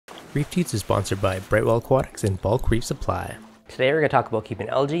ReefDudes is sponsored by Brightwell Aquatics and Bulk Reef Supply. Today we're going to talk about keeping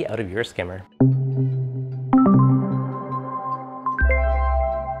algae out of your skimmer.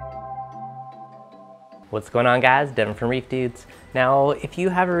 What's going on, guys? Devin from ReefDudes. Now, if you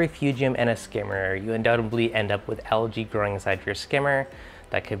have a refugium and a skimmer, you undoubtedly end up with algae growing inside your skimmer.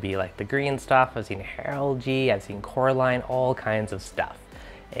 That could be like the green stuff. I've seen hair algae, I've seen coralline, all kinds of stuff.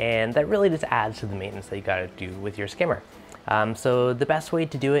 And that really just adds to the maintenance that you got to do with your skimmer. So the best way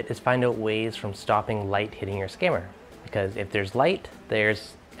to do it is find out ways from stopping light hitting your skimmer. Because if there's light,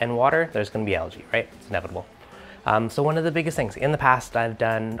 and water, there's going to be algae, right? It's inevitable. So one of the biggest things, in the past I've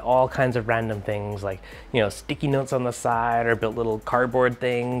done all kinds of random things like, sticky notes on the side or built little cardboard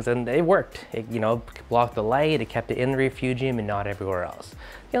things, and it worked. It, blocked the light, it kept it in the refugium and not everywhere else.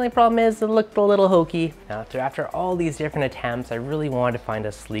 The only problem is it looked a little hokey. After all these different attempts, I really wanted to find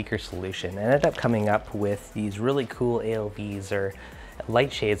a sleeker solution. I ended up coming up with these really cool ALVs or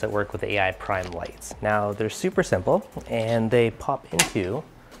light shades that work with the AI Prime Lights. Now they're super simple and they pop into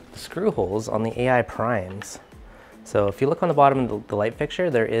the screw holes on the AI Primes. So if you look on the bottom of the light fixture,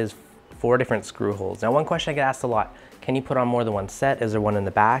 there is 4 different screw holes. Now, one question I get asked a lot, can you put on more than one set? Is there one in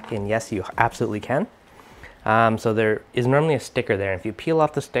the back? And yes, you absolutely can. So there is normally a sticker there. If you peel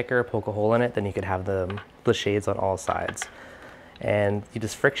off the sticker, poke a hole in it, then you could have the shades on all sides. And you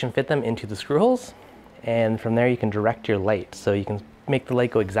just friction fit them into the screw holes. And from there you can direct your light. So you can make the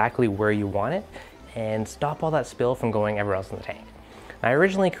light go exactly where you want it and stop all that spill from going everywhere else in the tank. I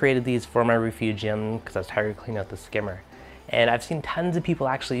originally created these for my refugium because I was tired of cleaning out the skimmer. And I've seen tons of people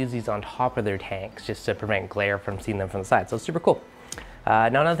actually use these on top of their tanks just to prevent glare from seeing them from the side. So it's super cool. Now,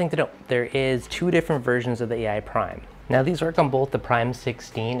 another thing to note, there is 2 different versions of the AI Prime. Now these work on both the Prime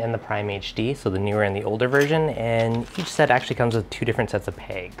 16 and the Prime HD, so the newer and the older version, and each set actually comes with 2 different sets of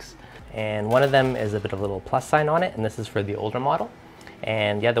pegs. And one of them is a bit of a little plus sign on it, and this is for the older model.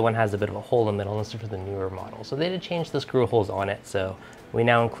 And the other one has a bit of a hole in the middle, and this is for the newer model. So they did change the screw holes on it, so we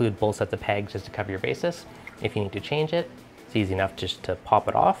now include both sets of pegs just to cover your bases. If you need to change it, it's easy enough just to pop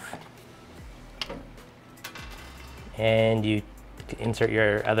it off. And you insert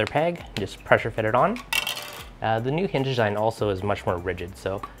your other peg, just pressure fit it on. The new hinge design also is much more rigid,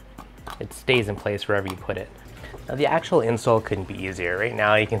 so it stays in place wherever you put it. Now the actual install couldn't be easier. Right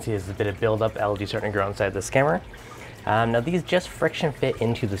now you can see there's a bit of buildup algae starting to grow inside the skimmer. Now these just friction fit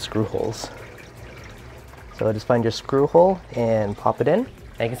into the screw holes. So just find your screw hole and pop it in.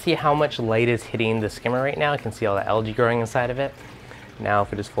 And you can see how much light is hitting the skimmer right now. You can see all the algae growing inside of it. Now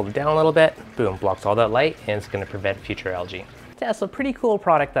if we just fold it down a little bit, boom, blocks all that light and it's going to prevent future algae. Yeah, so a pretty cool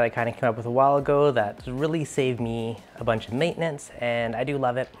product that I kind of came up with a while ago that really saved me a bunch of maintenance, and I do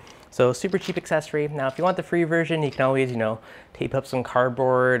love it. So super cheap accessory. Now if you want the free version, you can always, tape up some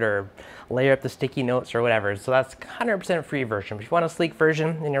cardboard or layer up the sticky notes or whatever. So that's 100% free version. But if you want a sleek version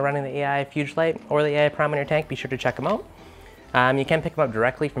and you're running the AI Fuge Light or the AI Prime on your tank, be sure to check them out. You can pick them up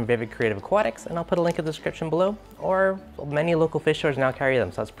directly from Vivid Creative Aquatics, and I'll put a link in the description below, or many local fish stores now carry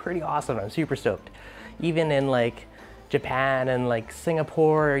them. So that's pretty awesome. I'm super stoked. Even in like Japan and like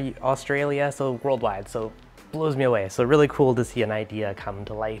Singapore, Australia, so worldwide. So blows me away. So really cool to see an idea come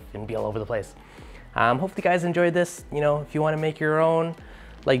to life and be all over the place. Hope you guys enjoyed this. If you want to make your own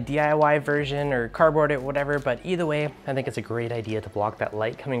like DIY version or cardboard it, whatever, but either way, I think it's a great idea to block that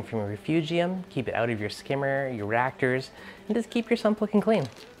light coming from your refugium, keep it out of your skimmer, your reactors, and just keep your sump looking clean.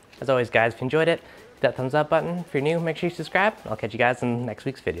 As always, guys, if you enjoyed it, hit that thumbs up button. If you're new, make sure you subscribe. I'll catch you guys in next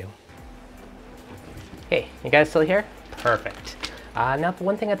week's video. Hey, you guys still here? Perfect. Now,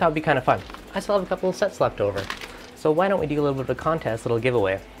 one thing I thought would be kind of fun. I still have a couple of sets left over. So why don't we do a little bit of a contest, little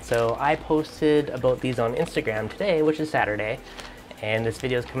giveaway. So I posted about these on Instagram today, which is Saturday, and this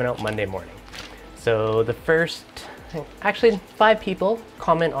video is coming out Monday morning. So the first, actually 5 people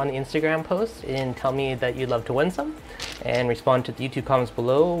comment on the Instagram post and tell me that you'd love to win some, and respond to the YouTube comments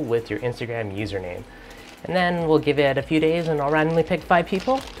below with your Instagram username. And then we'll give it a few days and I'll randomly pick 5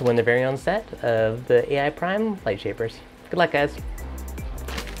 people to win their very own set of the AI Prime light shapers. Good luck, guys.